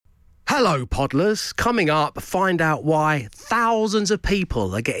Hello, Podlers. Coming up, find out why thousands of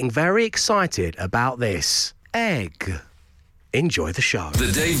people are getting very excited about this egg. Enjoy the show.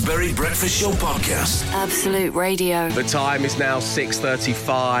 The Dave Berry Breakfast Show Podcast. Absolute Radio. The time is now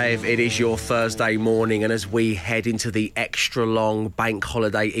 6:35. It is your Thursday morning, and as we head into the extra long bank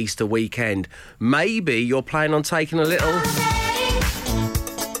holiday Easter weekend, maybe you're planning on taking a little...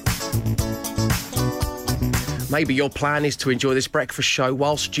 Maybe your plan is to enjoy this breakfast show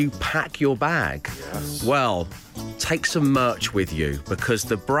whilst you pack your bag. Yes. Well, take some merch with you, because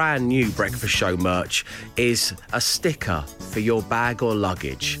the brand new breakfast show merch is a sticker for your bag or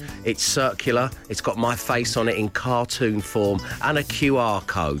luggage. It's circular, it's got my face on it in cartoon form and a QR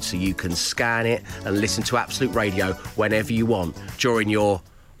code so you can scan it and listen to Absolute Radio whenever you want during your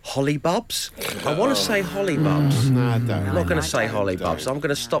Holly Bubs? I want to say Holly Bubs. No, I don't. I'm not going to say Holly Bubs. I'm going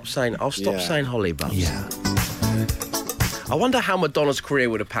to stop saying... I'll stop saying Holly Bubs. Yeah. I wonder how Madonna's career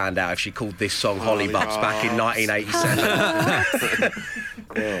would have panned out if she called this song Holly Bubs back in 1987.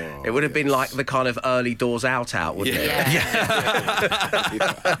 It would have been like the kind of early Doors Out, wouldn't it?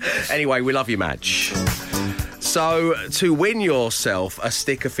 Anyway, we love you, Madge. So, to win yourself a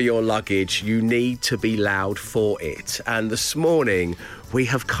sticker for your luggage, you need to be loud for it. And this morning, we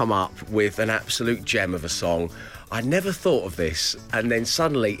have come up with an absolute gem of a song. I never thought of this, and then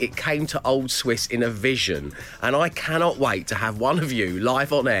suddenly it came to Old Swiss in a vision, and I cannot wait to have one of you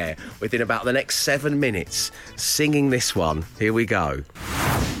live on air within about the next 7 minutes singing this one. Here we go.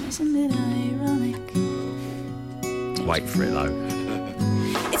 Isn't it ironic? Wait for it, though.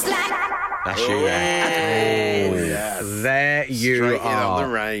 It's like... That's you. Yes. There you Straight in are. on the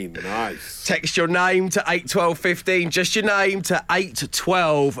rain. Nice. Text your name to 81215. Just your name to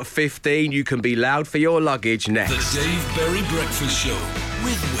 81215. You can be loud for your luggage next. The Dave Berry Breakfast Show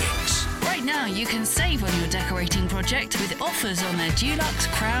with Wix. Right now, you can save on your decorating project with offers on their Dulux,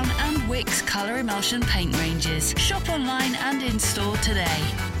 Crown and Wix colour emulsion paint ranges. Shop online and in store today.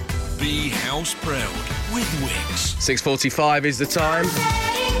 Be house proud with Wix. 6:45 is the time.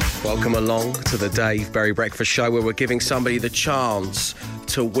 Welcome along to the Dave Berry Breakfast Show, where we're giving somebody the chance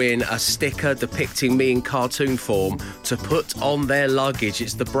to win a sticker depicting me in cartoon form to put on their luggage.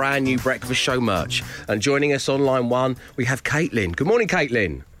 It's the brand new Breakfast Show merch. And joining us on line one, we have Caitlin. Good morning,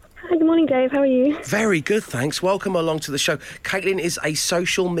 Caitlin. Hi, good morning, Dave. How are you? Very good, thanks. Welcome along to the show. Caitlin is a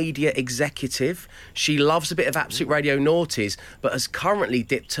social media executive. She loves a bit of Absolute Radio Naughties, but has currently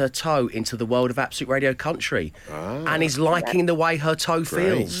dipped her toe into the world of Absolute Radio Country and is liking the way her toe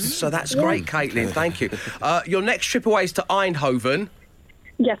feels. So that's great, Caitlin. Thank you. Your next trip away is to Eindhoven.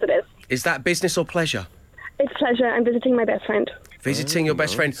 Yes, it is. Is that business or pleasure? It's a pleasure. I'm visiting my best friend. Visiting your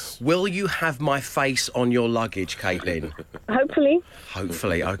best friend. Will you have my face on your luggage, Caitlin? Hopefully.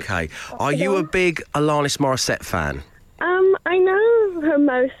 Hopefully, OK. Are you a big Alanis Morissette fan? I know her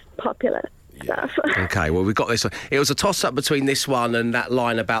most popular stuff. OK, well, we've got this one. It was a toss-up between this one and that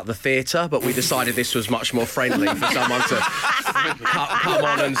line about the theatre, but we decided this was much more friendly for someone to come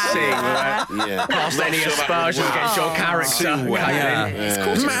on and sing, right? Yeah. Past any aspersions against your character. It's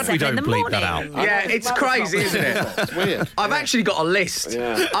quarter to Mad we 7 in don't the bleep morning. that out. Yeah, it's crazy, isn't it? It's weird. I've actually got a list.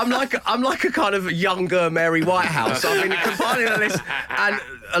 Yeah. I'm like a kind of younger Mary Whitehouse. I've been compiling a list, and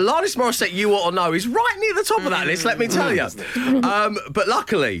Alanis Morissette, you ought to know, is right near the top of that list, let me tell you. But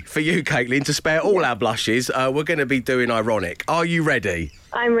luckily for you, Caitlin, to spare all our blushes, we're going to be doing ironic. Are you ready?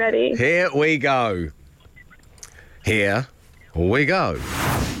 I'm ready. Here we go. Here we go.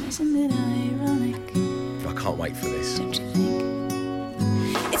 Isn't it ironic? I can't wait for this. Don't you think?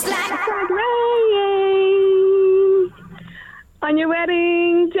 It's like... Rain. On your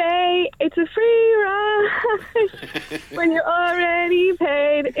wedding day, it's a free ride. When you're already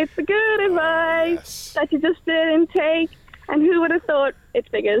paid, it's a good advice that you just didn't take. And who would have thought it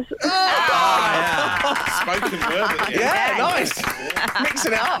figures? Spoken word. Yeah, nice.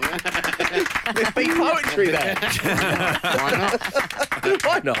 Mixing it up. There's big poetry there. Why not?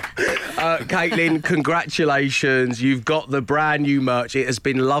 Why not? Caitlin, congratulations. You've got the brand new merch. It has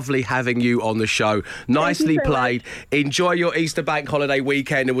been lovely having you on the show. Nicely so played. Enjoy your Easter bank holiday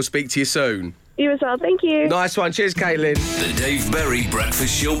weekend, and we'll speak to you soon. You as well. Thank you. Nice one. Cheers, Caitlin. The Dave Berry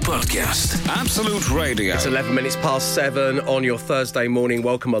Breakfast Show Podcast. Absolute Radio. It's 11 minutes past 7 on your Thursday morning.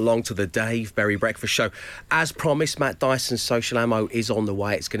 Welcome along to the Dave Berry Breakfast Show. As promised, Matt Dyson's Social Ammo is on the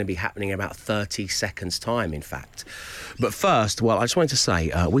way. It's going to be happening in about 30 seconds' time, in fact. But first, well, I just wanted to say,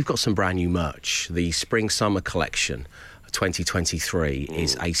 we've got some brand new merch. The Spring-Summer Collection 2023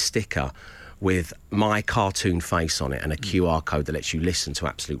 is a sticker with my cartoon face on it and a QR code that lets you listen to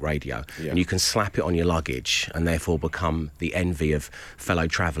Absolute Radio. And you can slap it on your luggage and therefore become the envy of fellow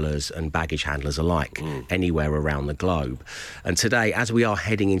travellers and baggage handlers alike anywhere around the globe. And today, as we are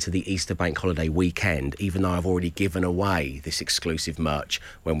heading into the Easter Bank Holiday weekend, even though I've already given away this exclusive merch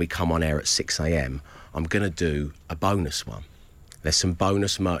when we come on air at 6 a.m, I'm going to do a bonus one. There's some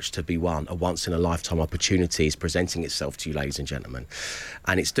bonus merch to be won. A once-in-a-lifetime opportunity is presenting itself to you, ladies and gentlemen.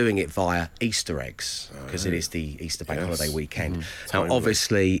 And it's doing it via Easter eggs, because it is the Easter Bank Holiday weekend. Now,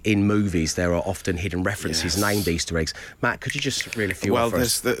 obviously, in movies, there are often hidden references named Easter eggs. Matt, could you just reel a few off for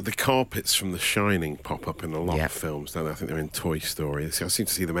us? Well, there's the carpets from The Shining pop up in a lot of films, don't they? I think they're in Toy Story. I seem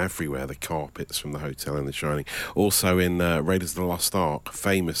to see them everywhere, the carpets from the hotel in The Shining. Also in Raiders of the Lost Ark,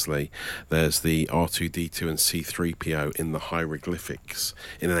 famously, there's the R2-D2 and C-3PO in the hieroglyphics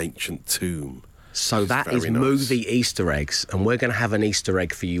in an ancient tomb. So that is movie Easter eggs, and we're going to have an Easter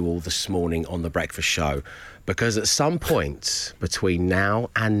egg for you all this morning on The Breakfast Show, because at some point between now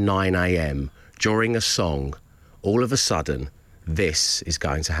and 9 a.m, during a song, all of a sudden, this is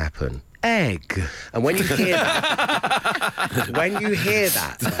going to happen. Egg. And when you hear that,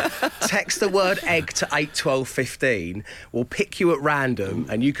 text the word egg to 81215. We'll pick you at random,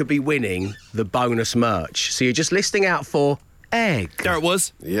 and you could be winning the bonus merch. So you're just listing out for egg. There it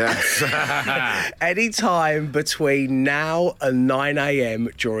was. Yes. Any time between now and 9 a.m.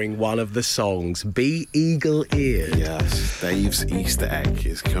 during one of the songs, be eagle-eared. Yes, Dave's Easter egg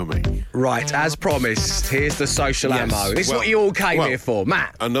is coming. Right, as promised, here's the social ammo. This is what you all came here for.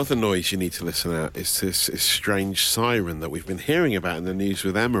 Matt. Another noise you need to listen out is this strange siren that we've been hearing about in the news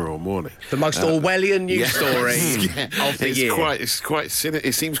with Emma all morning. The most Orwellian news story of the year.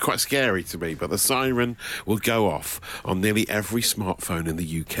 It seems quite scary to me, but the siren will go off on nearly every smartphone in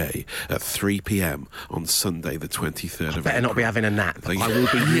the UK at 3 p.m. on Sunday, the 23rd of April. Better not be having a nap. I will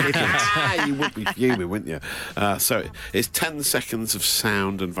be livid. You would be fuming, wouldn't you? So it's 10 seconds of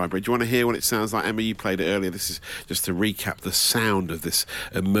sound and vibration. Do you want to hear what it sounds like? Emma, you played it earlier. This is just to recap the sound of this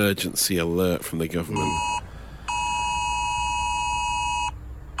emergency alert from the government.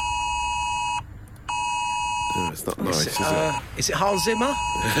 No, it's not nice, is it? Is it Hans Zimmer?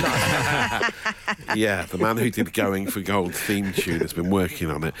 Yeah, the man who did Going for Gold theme tune has been working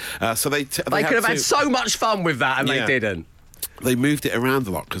on it. So they could have had so much fun with that, and they didn't. They moved it around a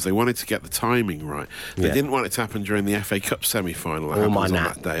lot because they wanted to get the timing right. They didn't want it to happen during the FA Cup semi-final that happens on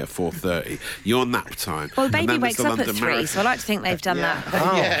that day at 4:30. Your nap time. Well, baby wakes up at 3, so I like to think they've done that.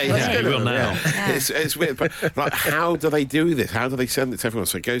 He will now. It's weird, but like, how do they do this? How do they send it to everyone?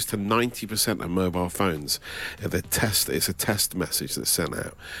 So it goes to 90% of mobile phones. It's a test message that's sent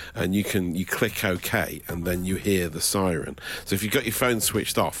out, and you click OK, and then you hear the siren. So if you've got your phone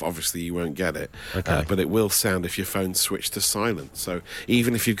switched off, obviously you won't get it. But it will sound if your phone's switched to silent. So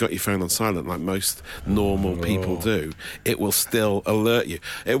even if you've got your phone on silent, like most normal people do, it will still alert you.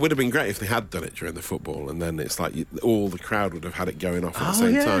 It would have been great if they had done it during the football, and then it's like all the crowd would have had it going off at the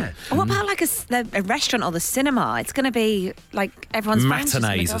same time. Well, what about like a restaurant or the cinema? It's going to be like everyone's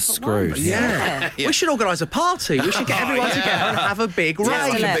matinees are screwed. Yeah. We should organise a party. We should get everyone together and have a big rave.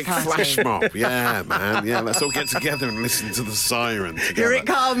 Like a big flash mob. Yeah, man. Yeah, let's all get together and listen to the siren together. Here it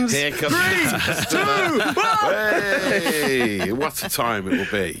comes. Here comes 3, 2, 1. Hey, what a time it will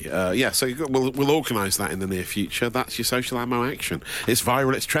be. So we'll organise that in the near future. That's your social ammo action. It's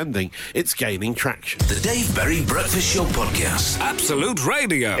viral, it's trending, it's gaining traction. The Dave Berry Breakfast Show Podcast. Absolute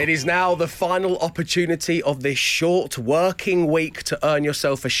Radio. It is now the final opportunity of this short working week to earn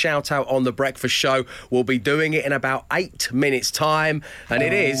yourself a shout out on The Breakfast Show. We'll be doing it in about 8 minutes' time, and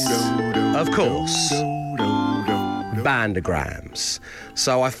it is, of course, Bandagrams.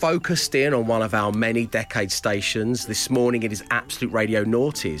 So I focused in on one of our many decade stations. This morning it is Absolute Radio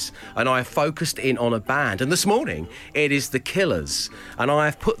Noughties, and I have focused in on a band, and this morning it is The Killers, and I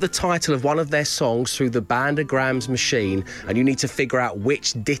have put the title of one of their songs through the Bandagrams machine, and you need to figure out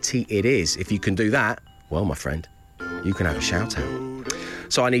which ditty it is. If you can do that, well, my friend, you can have a shout out.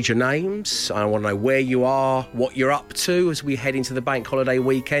 So I need your names. I want to know where you are, what you're up to as we head into the bank holiday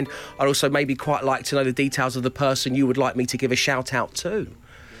weekend. I'd also maybe quite like to know the details of the person you would like me to give a shout out to.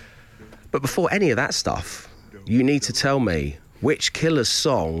 But before any of that stuff, you need to tell me which Killer's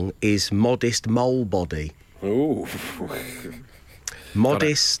song is Modest Mole Body. Ooh.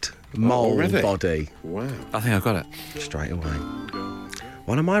 Modest Mole Body. Wow. I think I've got it. Straight away.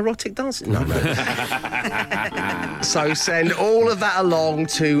 One of my erotic dances? No. So send all of that along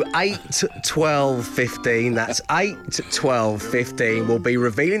to 81215. That's 81215. We'll be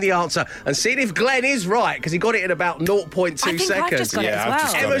revealing the answer and seeing if Glenn is right, because he got it in about 0.2 seconds. I think I've just got it as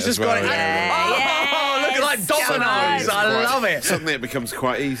well. Emma's just got it. Yeah. Oh, look like dominoes. I love it. Suddenly it becomes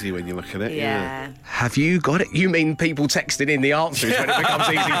quite easy when you look at it. Yeah. Have you got it? You mean people texting in the answers when it becomes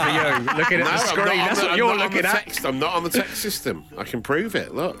easy for you? Looking at the screen, that's what you're looking at. I'm not on the text system. I can prove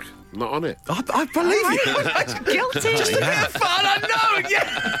it. Look, I'm not on it. I believe you. Guilty. Just a bit of fun, I know.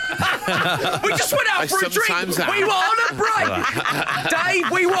 Yeah. We just went out I for a drink. sometimes am. We were on a break. Dave,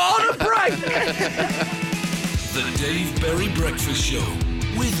 we were on a break. The Dave Berry Breakfast Show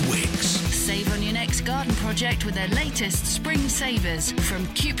with Wix. Save on your next garden project with their latest spring savers. From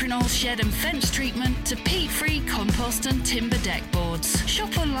Cuprinol shed and fence treatment to peat-free compost and timber deck boards.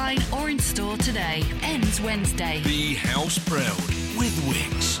 Shop online or in store today. Ends Wednesday. Be house proud with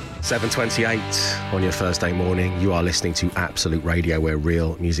Wix. 7:28 on your Thursday morning. You are listening to Absolute Radio, where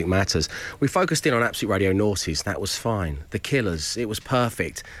real music matters. We focused in on Absolute Radio Noughties. That was fine. The Killers, it was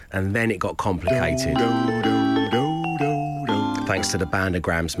perfect. And then it got complicated. Thanks to the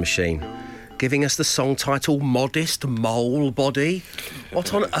Bandagrams machine, giving us the song title Modest Mole Body.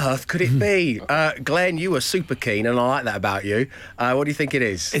 What on earth could it be? Glenn, you were super keen, and I like that about you. What do you think it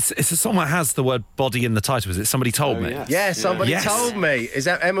is? It's a song that has the word body in the title. Is it Somebody Told Me? Yes. Yeah, somebody Yes. told me. Is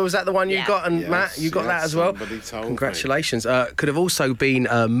that Emma? Was that the one you got? And Yes, Matt, you got that as well. Somebody Told Me. Congratulations. Could have also been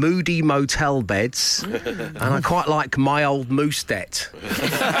Moody Motel Beds, and I quite like My Old Moose Debt.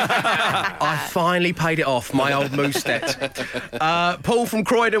 I finally paid it off. My Old Moose Debt. Paul from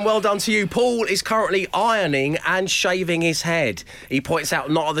Croydon, well done to you. Paul is currently ironing and shaving his head. He points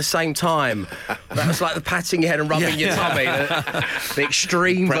out not at the same time. That was like the patting your head and rubbing your tummy. The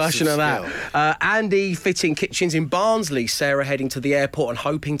extreme Impressive version of that. Andy fitting kitchens in Barnsley. Sarah heading to the airport and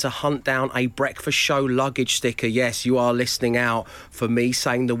hoping to hunt down a breakfast show luggage sticker. Yes, you are listening out for me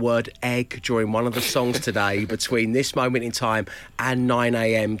saying the word egg during one of the songs today between this moment in time and 9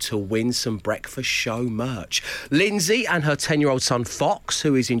 a.m. to win some breakfast show merch. Lindsay and her 10-year-old son Fox,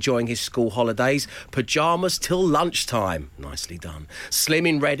 who is enjoying his school holidays, pyjamas till lunchtime. Nicely done. Slim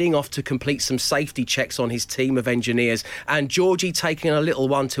in Reading off to complete some safety checks on his team of engineers, and Georgie taking a little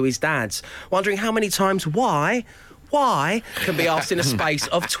one to his dad's, wondering how many times why can be asked in a space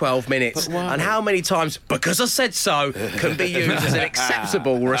of 12 minutes, and how many times because I said so can be used as an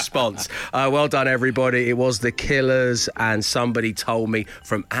acceptable response. Well done, everybody. It was The Killers and Somebody Told Me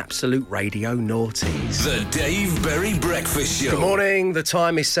from Absolute Radio Noughties. The Dave Berry Breakfast Show. Good morning. The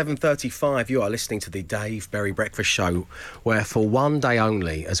time is 7:35. You are listening to the Dave Berry Breakfast Show, where for one day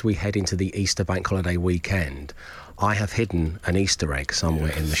only, as we head into the Easter Bank Holiday weekend, I have hidden an Easter egg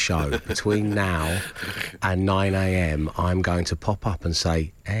somewhere in the show. Between now and 9 a.m, I'm going to pop up and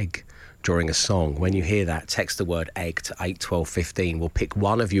say egg during a song. When you hear that, text the word egg to 81215. We'll pick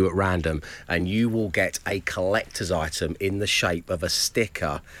one of you at random and you will get a collector's item in the shape of a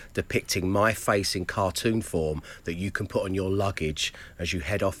sticker depicting my face in cartoon form that you can put on your luggage as you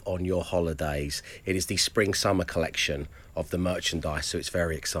head off on your holidays. It is the spring-summer collection of the merchandise, so it's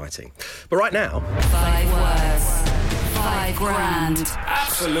very exciting. But right now... 5 words, 5 grand.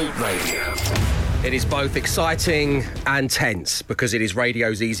 Absolute Radio. It is both exciting and tense because it is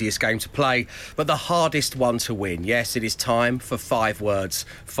radio's easiest game to play, but the hardest one to win. Yes, it is time for 5 words,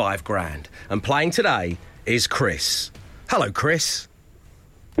 5 grand. And playing today is Chris. Hello, Chris.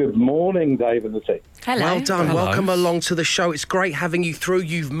 Good morning, Dave and the team. Hello. Well done. Hello. Welcome along to the show. It's great having you through.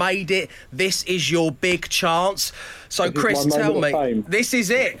 You've made it. This is your big chance. So, This is Chris, my tell moment me, of fame. this is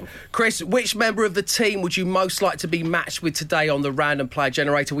it. Chris, which member of the team would you most like to be matched with today on the Random Player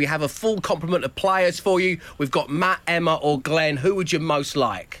Generator? We have a full complement of players for you. We've got Matt, Emma or Glenn. Who would you most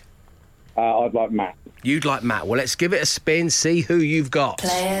like? I'd like Matt. You'd like Matt. Well, let's give it a spin, see who you've got.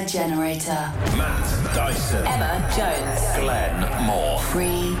 Player generator. Matt Dyson. Emma Jones. Glenn Moore.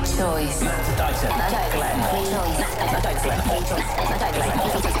 Free choice. Matt Dyson.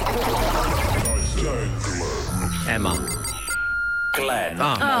 Emma. Glenn.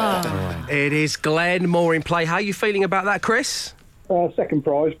 It is Glenn Moore in play. How are you feeling about that, Chris? Second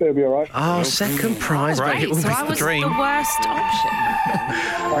prize, but it'll be all right. Oh, second prize. but Great. it will So be I was dream. the worst option.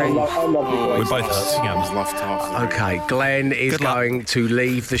 I love you. We're both hurting. I was left half. Okay, Glenn is Good luck. going to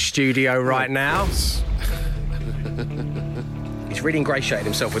leave the studio right now. He's really ingratiated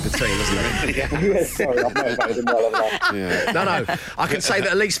himself with the team, hasn't he? Yeah, sorry, I've motivated him well enough. Yeah. No, I can say that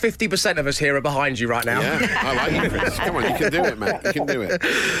at least 50% of us here are behind you right now. Yeah, I like you, Chris. Come on, you can do it, mate. You can do it.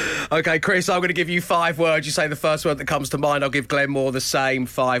 Okay, Chris, I'm going to give you 5 words. You say the first word that comes to mind. I'll give Glenn Moore the same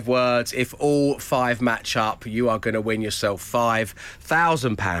 5 words. If all 5 match up, you are going to win yourself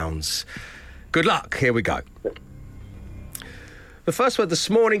 £5,000. Good luck. Here we go. The first word this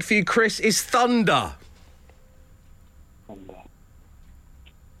morning for you, Chris, is thunder.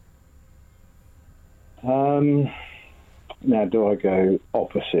 Now, do I go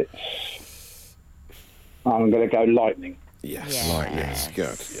opposites? I'm going to go lightning. Yes. Yes.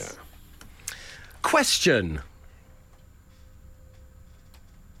 Good. Yeah. Question.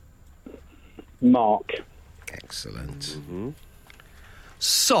 Mark. Excellent.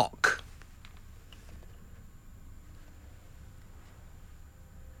 Sock.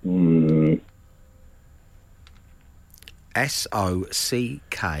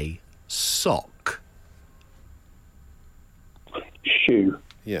 S-O-C-K. Sock. Shoe.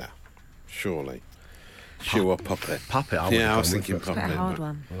 Yeah. Surely. Shoe or puppet? Puppet. Yeah, I was thinking Quite puppet. a hard but-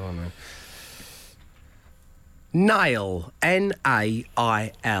 one. Nail.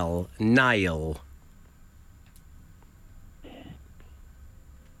 N-A-I-L. Nail.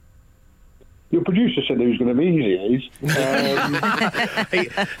 Your producer said it was going to be easy,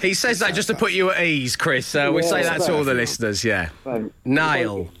 He says that just to put you at ease, Chris. We say that to all the listeners, yeah. Thanks.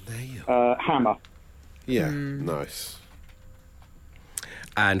 Nail. Hammer. Yeah. Nice.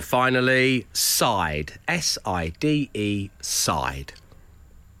 And finally, side. S-I-D-E, side.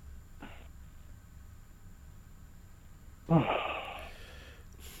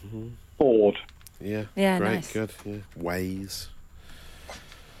 Board. Yeah. Yeah, Great. nice. Good. Yeah. Ways.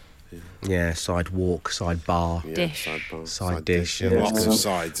 Yeah, side walk, side bar. Yeah. Dish. Sidebar. Side dish, Yeah. yeah. Lots of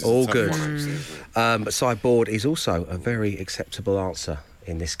sides. It's a All tough good. one, actually, isn't it? But sideboard is also a very acceptable answer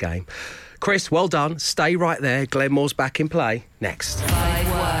in this game. Chris, well done. Stay right there. Glenmore's back in play. Next.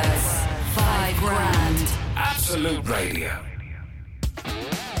 5 words, 5 grand. Absolute Radio.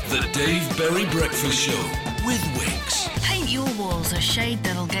 The Dave Berry Breakfast Show with Wix. Paint your walls a shade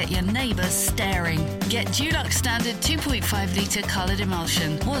that'll get your neighbours staring. Get Dulux Standard 2.5 litre coloured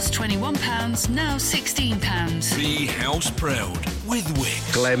emulsion. Was £21, now £16. Be house proud with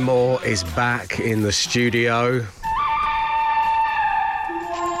Wix. Glenmore is back in the studio.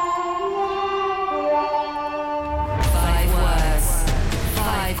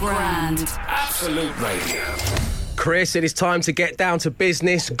 Grand. Absolute Radio. Chris, it is time to get down to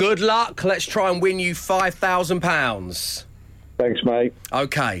business. Good luck. Let's try and win you £5,000. Thanks, mate.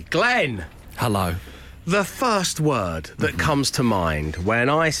 OK, Glenn. Hello. The first word that comes to mind when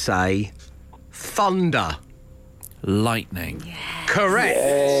I say thunder. Lightning. Correct.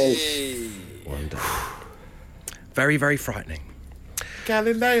 Wonderful. Very, very frightening.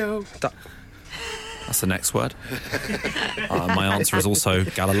 Galileo. That's the next word. My answer is also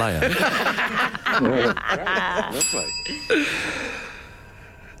Galileo. Lovely.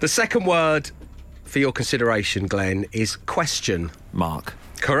 The second word for your consideration, Glenn, is question. Mark.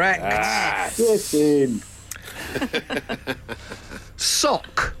 Correct. Get in.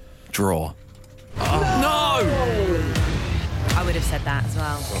 Sock. Draw. I would have said that as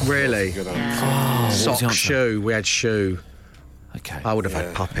well. Really? Good answer. What was the Sock, answer? shoe. We had shoe. Okay. I would have Yeah,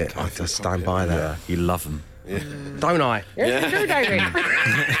 had puppet. okay, I for just stand puppet, by that. You love them. Don't I? Yes, you do, David.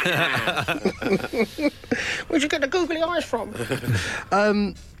 Where'd you get the googly eyes from?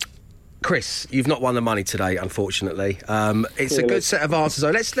 Chris, you've not won the money today, unfortunately. It's a good set of answers,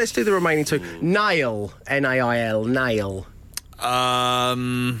 though. Let's do the remaining two. Nail, N-A-I-L, nail.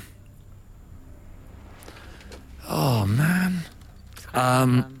 Oh, man.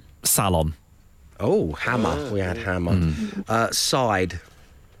 Salon. Oh, hammer. We had hammer. Side.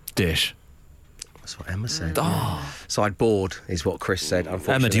 Dish. That's what Emma said. Sideboard is what Chris said,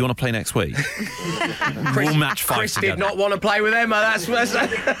 unfortunately. Emma, do you want to play next week? We'll match 5 Chris together. did not want to play with Emma. That's Well, you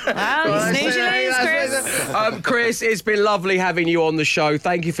snooze, you lose, Chris. Chris, it's been lovely having you on the show.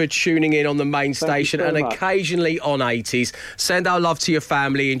 Thank you for tuning in on the main station so and much. occasionally on 80s. Send our love to your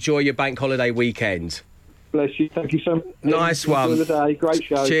family. Enjoy your bank holiday weekend. Bless you. Thank you so much. Nice one. Enjoy the day. Great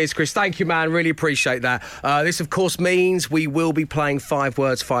show. Cheers, Chris. Thank you, man. Really appreciate that. This, of course, means we will be playing 5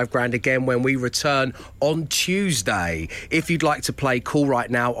 words, 5 grand again when we return on Tuesday. If you'd like to play, call right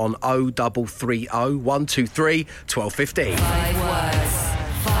now on 0330 123 1215. 5 words,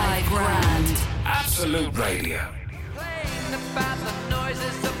 5 grand. Absolute Radio.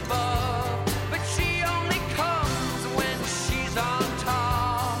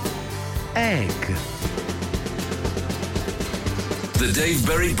 Egg. The Dave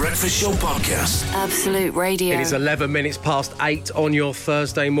Berry Breakfast Show podcast. Absolute Radio. It is 11 minutes past 8 on your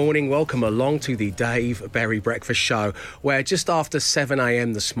Thursday morning. Welcome along to the Dave Berry Breakfast Show, where just after 7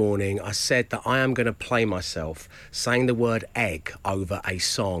 a.m. this morning, I said that I am going to play myself saying the word egg over a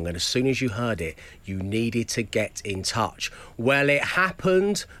song. And as soon as you heard it, you needed to get in touch. Well, it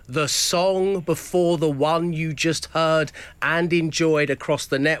happened. The song before the one you just heard and enjoyed across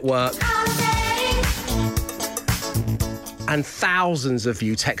the network. and thousands of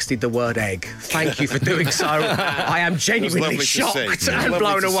you texted the word egg. Thank you for doing so. I am genuinely lovely to see. shocked Yeah, and lovely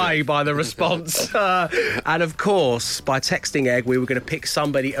blown to away see. by the response. And of course, by texting egg, we were going to pick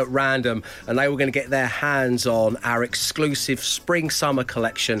somebody at random and they were going to get their hands on our exclusive spring-summer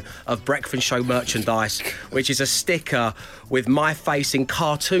collection of Breakfast Show merchandise, which is a sticker with my face in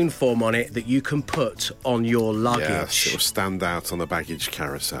cartoon form on it that you can put on your luggage. Yes, it will stand out on the baggage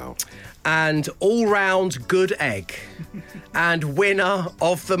carousel. And all-round good egg and winner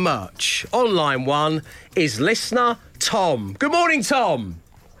of the merch on line 1 is listener Tom. Good morning, Tom.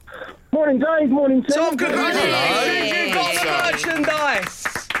 Morning, Dave. Morning, Tim. Tom, congratulations. You've got the merchandise.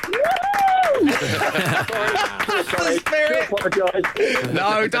 The spirit. Apologise.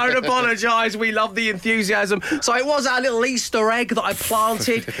 No, don't apologise. We love the enthusiasm. So it was our little Easter egg that I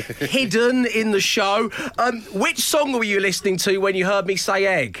planted hidden in the show. Which song were you listening to when you heard me say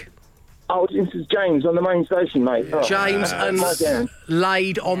egg? Oh, this is James on the main station, mate. Oh, James and my damn.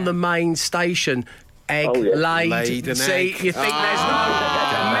 laid on the main station. Egg Oh, yeah. laid. Laid an See, egg. you think there's no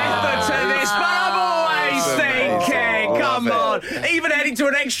method to this, but I'm always thinking, come on. Even heading to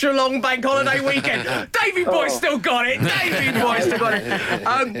an extra long bank holiday weekend. Davey Boy's still got it. Davey Boy's still got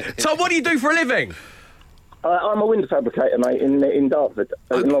it. Tom, what do you do for a living? I'm a window fabricator, mate, in Dartford,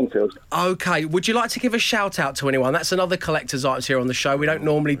 in Longfield. Okay, would you like to give a shout out to anyone? That's another collector's items here on the show. We don't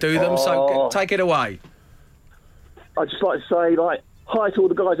normally do them, so Oh. take it away. I'd just like to say, hi to all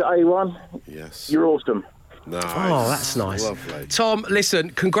the guys at A1. Yes. You're awesome. Nice. Oh, that's nice. Lovely. Tom,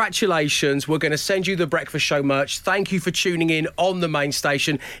 listen, congratulations. We're going to send you the Breakfast Show merch. Thank you for tuning in on the main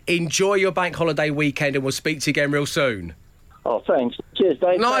station. Enjoy your bank holiday weekend and we'll speak to you again real soon. Oh, thanks. Cheers,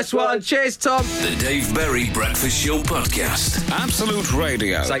 Dave. Nice Thanks, one. guys. Cheers, Tom. The Dave Berry Breakfast Show Podcast. Absolute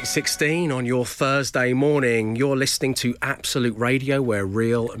Radio. It's 8:16 on your Thursday morning. You're listening to Absolute Radio, where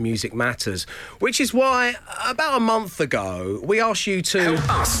real music matters. Which is why, about a month ago, we asked you to... Help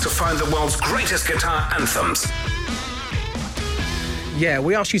us to find the world's greatest guitar anthems. Yeah,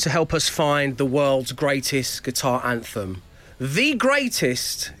 we asked you to help us find the world's greatest guitar anthem. The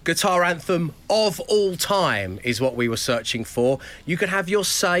greatest guitar anthem of all time is what we were searching for. You can have your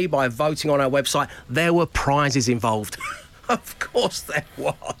say by voting on our website. There were prizes involved. Of course there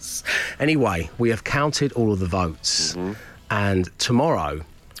was. Anyway, we have counted all of the votes. And tomorrow,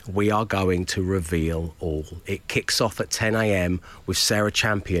 we are going to reveal all. It kicks off at 10 a.m. with Sarah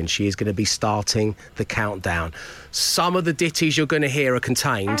Champion. She is going to be starting the countdown. Some of the ditties you're going to hear are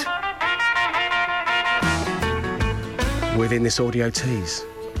contained within this audio tease.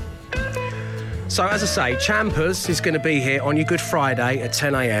 So, as I say, Champers is going to be here on your Good Friday at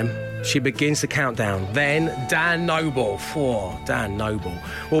 10 a.m. She begins the countdown. Then Dan Noble, Dan Noble,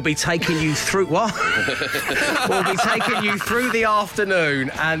 will be taking you through... What? Will be taking you through the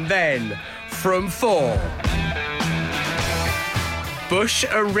afternoon. And then, from 4, Bush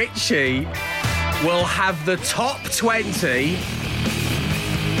and Richie will have the top 20...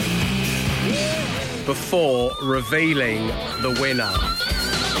 before revealing the winner.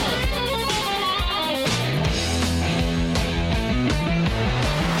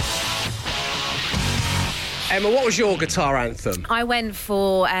 Emma, what was your guitar anthem? I went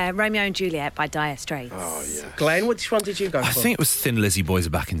for Romeo and Juliet by Dire Straits. Oh, yeah. Glenn, which one did you go for? I think it was Thin Lizzy Boys Are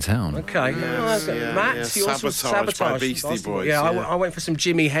Back in Town. Okay. Yes, Okay. yeah, Matt, yeah. yours was Sabotage by Sabotage. Beastie Boys, Yeah, yeah. I went for some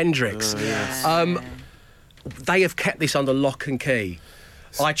Jimi Hendrix. They have kept this under lock and key.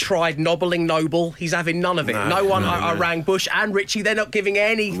 I tried nobbling Noble. He's having none of it. No one. I rang Bush and Richie. They're not giving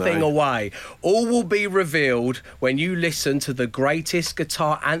anything away. All will be revealed when you listen to the greatest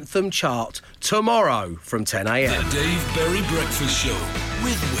guitar anthem chart tomorrow from 10 a.m. The Dave Berry Breakfast Show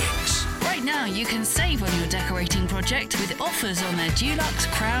with Wix. Right now, you can save on your decorating project with offers on their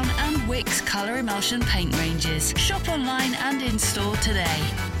Dulux, Crown and Wix colour emulsion paint ranges. Shop online and in store today.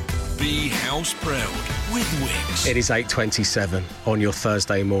 Be house proud with Wix. It is 8:27 on your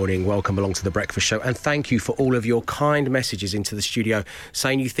Thursday morning. Welcome along to the Breakfast Show, and thank you for all of your kind messages into the studio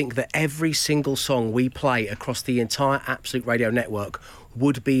saying you think that every single song we play across the entire Absolute Radio network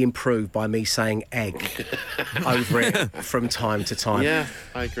would be improved by me saying egg over it from time to time. Yeah,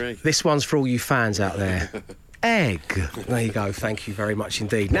 I agree. This one's for all you fans out there. Egg. There you go. Thank you very much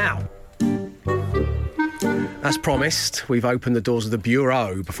indeed. Now, as promised, we've opened the doors of the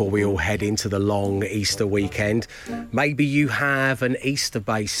Bureau before we all head into the long Easter weekend. Maybe you have an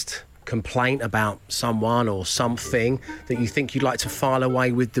Easter-based complaint about someone or something that you think you'd like to file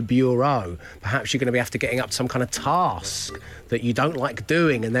away with the Bureau. Perhaps you're going to be after getting up some kind of task that you don't like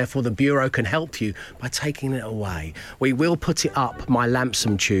doing, and therefore the Bureau can help you by taking it away. We will put it up my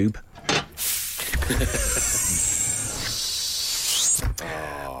Lamsom tube.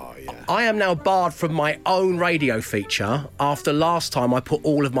 I am now barred from my own radio feature after last time I put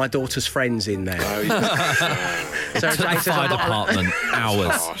all of my daughter's friends in there. Oh, yeah. So To the Jane says fire I'm not- department,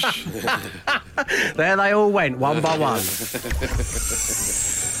 hours. Gosh. There they all went, one by one. So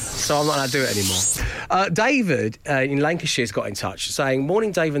I'm not allowed to do it anymore. David in Lancashire's got in touch saying,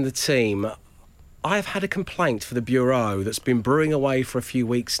 "Morning, Dave and the team. I have had a complaint for the Bureau that's been brewing away for a few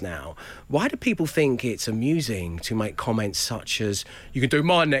weeks now. Why do people think it's amusing to make comments such as, 'You can do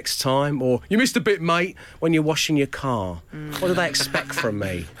mine next time,' or 'You missed a bit, mate,' when you're washing your car? What do they expect from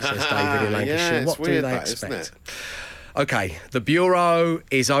me?" says David in Lancashire. Yeah, it's What do weird, they that, isn't expect? it? OK, the Bureau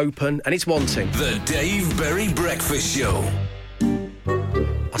is open and it's wanting. The Dave Berry Breakfast Show.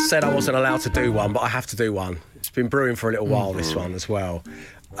 I said I wasn't allowed to do one, but I have to do one. It's been brewing for a little while, this one as well.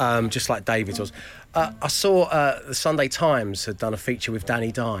 Just like David's was. I saw the Sunday Times had done a feature with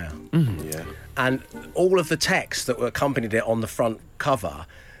Danny Dyer. Yeah. And all of the text that accompanied it on the front cover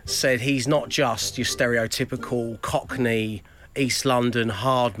said he's not just your stereotypical Cockney, East London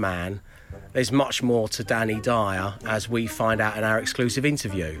hard man. There's much more to Danny Dyer, as we find out in our exclusive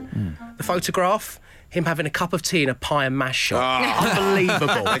interview. The photograph, him having a cup of tea in a pie and mash shop.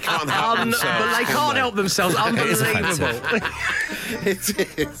 Unbelievable. They can't help themselves. But they can't help themselves. Unbelievable. It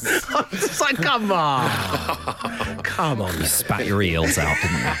is. It's like, come on. Come on. You spat your eels out,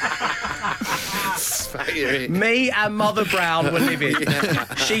 didn't you? Me and Mother Brown were living.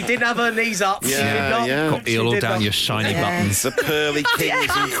 She didn't have her knees up. She Yeah, did not. yeah. Got She eel all did down not. your shiny buttons. The pearly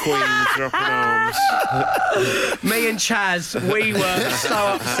kings and queens dropping arms. Me and Chaz, we were so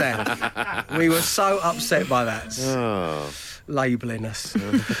upset. We were so upset by that. Labelling us.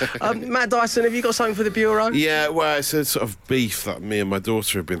 Matt Dyson, have you got something for the Bureau? Yeah, well, it's a sort of beef that me and my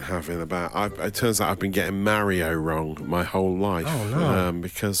daughter have been having about. It turns out I've been getting Mario wrong my whole life. Oh, no.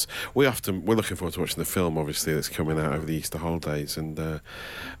 Because we're looking forward to watching the film, obviously, that's coming out over the Easter holidays, and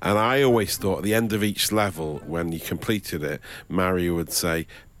I always thought at the end of each level, when you completed it, Mario would say,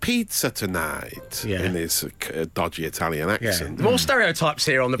 "Pizza tonight," Yeah. in his dodgy Italian Yeah. accent. More stereotypes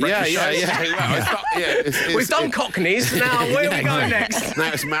here on the Yeah, Breakfast yeah, Show. yeah. Well, it's not, yeah it's, We've done Cockneys. Now, where are we going next? Now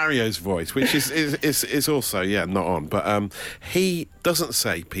it's Mario's voice, which is also not on. But he doesn't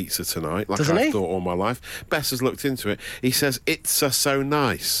say pizza tonight like Doesn't I've he? thought all my life. Bess has looked into it. He says it's a so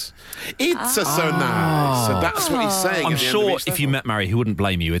nice. It's a so nice. So that's what he's saying. I'm at the end of sure each if you level. met Mary, he wouldn't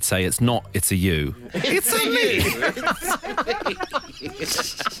blame you. He'd say it's not, it's a you. It's a me.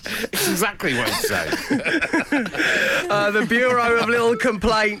 It's exactly what he'd say. The Bureau of Little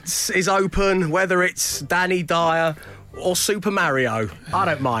Complaints is open, whether it's Danny Dyer or Super Mario. I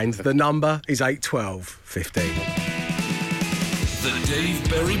don't mind. The number is 81215. The Dave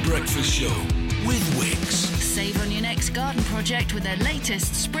Berry Breakfast Show with Wix. Save on your next garden project with their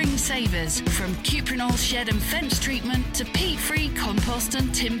latest spring savers. From Cuprinol shed and fence treatment to peat-free compost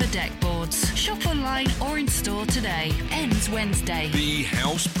and timber deck boards. Shop online or in store today. Ends Wednesday. Be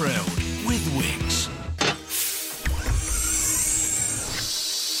house proud with Wix.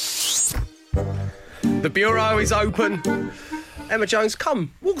 The Bureau is open. Emma Jones,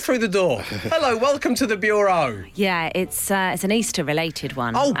 come, walk through the door. Hello, welcome to the Bureau. Yeah, it's an Easter-related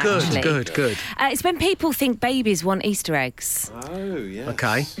one. Oh, good, actually. good. It's when people think babies want Easter eggs. Oh, yeah.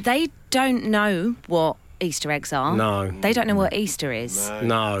 Okay. They don't know what Easter eggs are. No. They don't know what Easter is.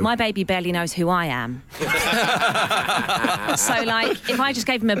 No. My baby barely knows who I am. So, like, if I just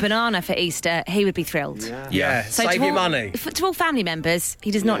gave him a banana for Easter, he would be thrilled. Yeah, So save to your all, money. To all family members,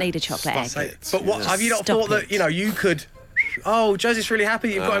 he does not need a chocolate egg. But what have you not Stop thought that, it. you could... Oh, Josie's really happy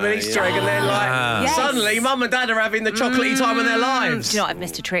you've got him an Easter egg, and then, Yes. suddenly Mum and Dad are having the chocolatey time of their lives. Do you know what? I've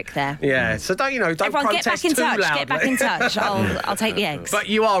missed a trick there. Yeah, so don't Everyone, get protest back in too touch. loudly. Get back in touch. I'll take the eggs. But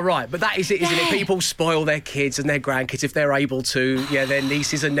you are right. But that is it, isn't it? Yeah. People spoil their kids and their grandkids if they're able to. Yeah, their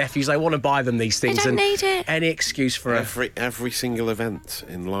nieces and nephews, they want to buy them these things. don't and need it. Any excuse for Every single event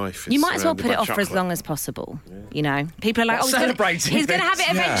in life is You might as well surrounded put it by off for as chocolate. long as possible. You know, people are like, Not oh, celebrating he's going to have it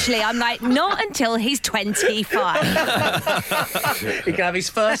this. eventually. I'm like, not until he's 25. He can have his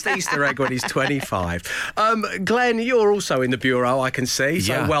first Easter egg when he's 25. Glenn, you're also in the Bureau, I can see.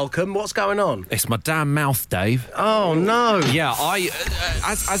 So Yeah. welcome. What's going on? It's my damn mouth, Dave. Oh, no. Yeah,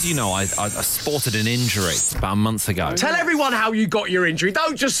 as you know, I sported an injury about a month ago. Tell everyone how you got your injury.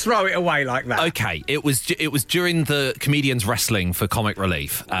 Don't just throw it away like that. Okay, it was during the comedians wrestling for Comic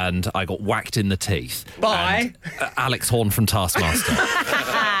Relief, and I got whacked in the teeth By? And, Alex Horn from Taskmaster.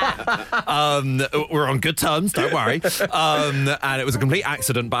 We're on good terms, don't worry. And it was a complete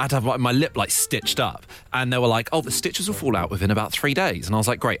accident, but I had to have my lip stitched up. And they were like, oh, the stitches will fall out within about 3 days. And I was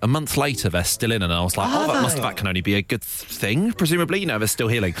like, great. A month later, they're still in. And I was like, that can only be a good thing, presumably. They're still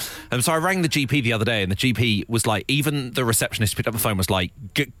healing. And so I rang the GP the other day, and the GP was like, even the receptionist picked up the phone, was like,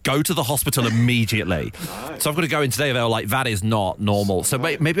 go to the hospital immediately. So I've got to go in today. They were like, that is not normal. So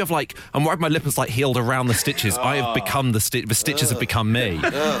maybe I'm worried my lip has healed around the stitches. I have become the stitches have become me.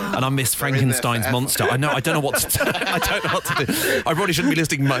 And I'm Miss Frankenstein's monster. I don't know what to do. I don't know what to do. I probably shouldn't be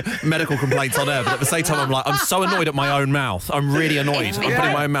listing my medical complaints on air, but at the same time, I'm so annoyed at my own mouth. I'm really annoyed. I'm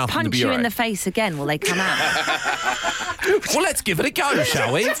putting my own mouth in the Punch bureau. you in the face again, will they come out? Well, let's give it a go,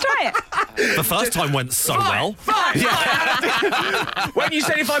 shall we? Let's try it. The first time went so well. Fine. When you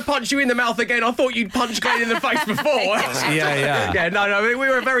said if I punch you in the mouth again, I thought you'd punch Glenn in the face before. Yeah. Yeah, no, we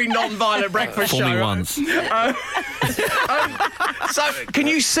were a very non-violent breakfast show. Fool me once. So, can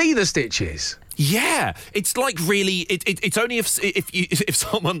you see the stitches? Yeah, it's really. It's only if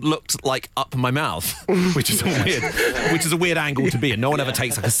someone looked up my mouth, which is a weird angle to be in. No one ever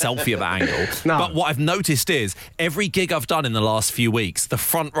takes a selfie of that angle. No. But what I've noticed is every gig I've done in the last few weeks, the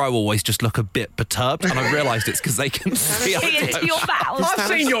front row always just look a bit perturbed, and I've realised it's because they can see into your bowels. I've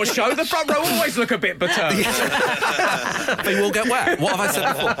seen your show. The front row always look a bit perturbed. They will get wet. What have I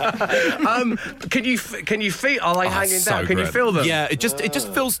said before? Can you feel? Are they hanging down? Can you feel them? Yeah, it just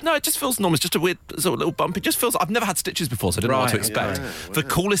feels. No, it just feels normal. It's just a weird sort of little bump. It just feels. I've never had stitches before, so I didn't know what to expect. The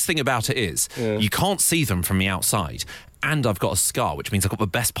coolest thing about it is you can't see them from the outside. And I've got a scar, which means I've got the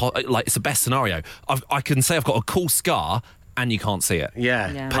best. It's the best scenario. I can say I've got a cool scar. And you can't see it. Yeah.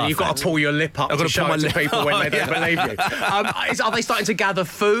 And you've got to pull your lip up to show it to people when they don't believe you. Are they starting to gather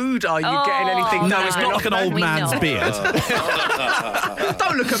food? Are you getting anything? No, it's not like an old man's beard.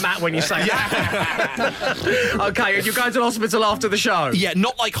 Don't look at Matt when you say that. Okay, and you're going to the hospital after the show? Yeah,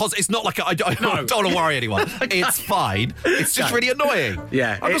 not like it's not like I don't want to worry anyone. It's fine. It's just really annoying.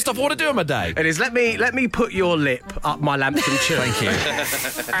 Yeah. I've got stuff I want to do in my day. It is. Let me put your lip up my lambskin chew. Thank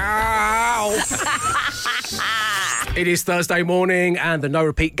you. Ow! It is Thursday morning, and the no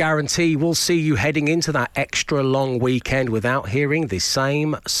repeat guarantee will see you heading into that extra long weekend without hearing the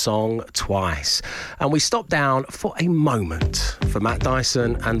same song twice. And we stop down for a moment for Matt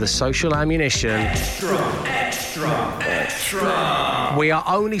Dyson and the Social Ammunition. Extra. We are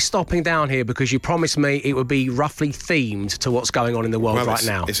only stopping down here because you promised me it would be roughly themed to what's going on in the world right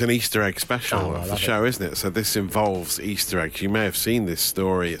now. It's an Easter egg special of the show, isn't it? So this involves Easter eggs. You may have seen this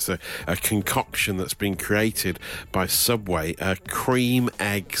story. It's a concoction that's been created by Subway, a cream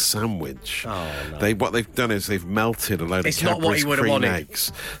egg sandwich. Oh, no. What they've done is they've melted a load of Cadbury's cream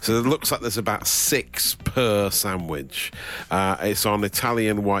eggs. So it looks like there's about 6 per sandwich. It's on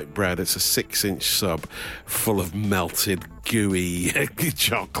Italian white bread. It's a 6-inch sub full of melted gooey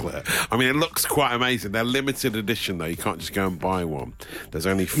chocolate. I mean, it looks quite amazing. They're limited edition, though. You can't just go and buy one. There's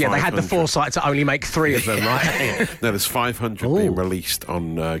only 500. Yeah, they had the foresight to only make 3 of them, right? No, there's 500 being released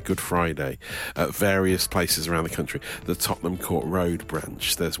on Good Friday at various places around the country. The Tottenham Court Road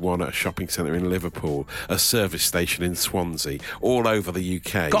branch. There's one at a shopping centre in Liverpool, a service station in Swansea, all over the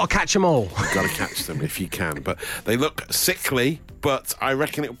UK. Got to catch them all. You've got to catch them if you can. But they look sickly, but I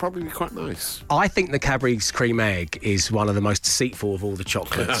reckon it'll probably be quite nice. I think the Cadbury's cream egg is one of the most deceitful of all the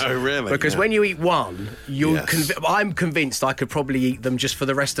chocolates. Oh, really? Because when you eat one, I'm convinced I could probably eat them just for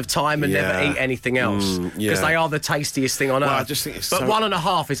the rest of time and never eat anything else. Because they are the tastiest thing on earth. I just think it's but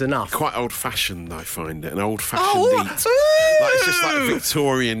 1.5 is enough. Quite old-fashioned, I find it. An old-fashioned eat. It's just like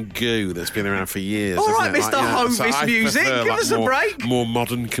Victorian goo that's been around for years. All right, Mr. Homevis Music, give us a break. More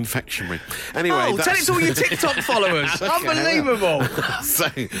modern confectionery. Anyway, tell it to all your TikTok followers. Unbelievable. So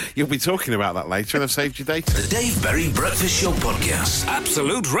you'll be talking about that later, and I've saved your data. The Dave Berry Breakfast Show Podcast.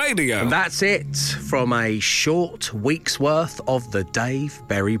 Absolute Radio. And that's it from a short week's worth of the Dave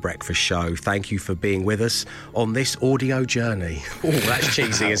Berry Breakfast Show. Thank you for being with us on this audio journey. Oh, that's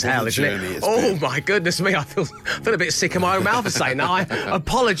cheesy as hell, isn't it? Oh, my goodness me. I feel a bit sick in my own mouth for saying that. I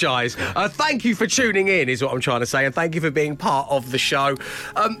apologise. Thank you for tuning in, is what I'm trying to say, and thank you for being part of the show.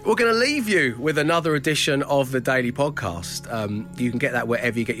 We're going to leave you with another edition of the Daily Podcast. You can get that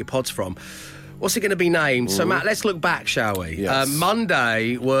wherever you get your pods from. What's it going to be named? So, Matt, let's look back, shall we? Yes.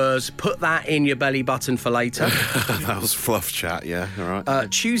 Monday was Put That in Your Belly Button for Later. That was fluff chat, yeah, all right.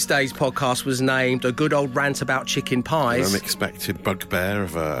 Tuesday's podcast was named A Good Old Rant About Chicken Pies. An unexpected bugbear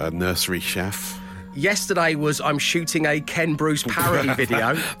of a nursery chef. Yesterday was I'm shooting a Ken Bruce parody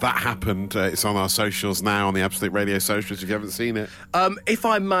video. That happened. It's on our socials now, on the Absolute Radio socials, if you haven't seen it. If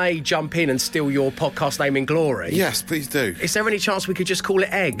I may jump in and steal your podcast name in glory. Yes, please do. Is there any chance we could just call it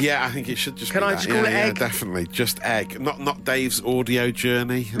Egg? Yeah, I think it should just Can be I that. just call it Egg? Yeah, definitely. Just Egg. Not Dave's audio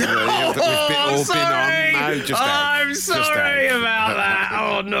journey. That we've all been on. No, just Egg. I'm Just sorry Egg. about that.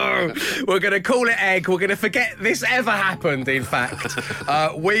 Oh, no. We're going to call it Egg. We're going to forget this ever happened, in fact.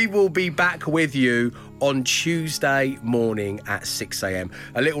 We will be back with you on Tuesday morning at 6 a.m.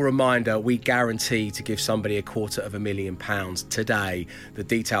 A little reminder, we guarantee to give somebody £250,000 today. The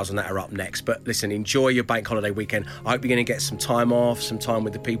details on that are up next. But listen, enjoy your bank holiday weekend. I hope you're going to get some time off, some time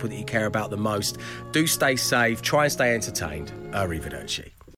with the people that you care about the most. Do stay safe. Try and stay entertained. Arrivederci.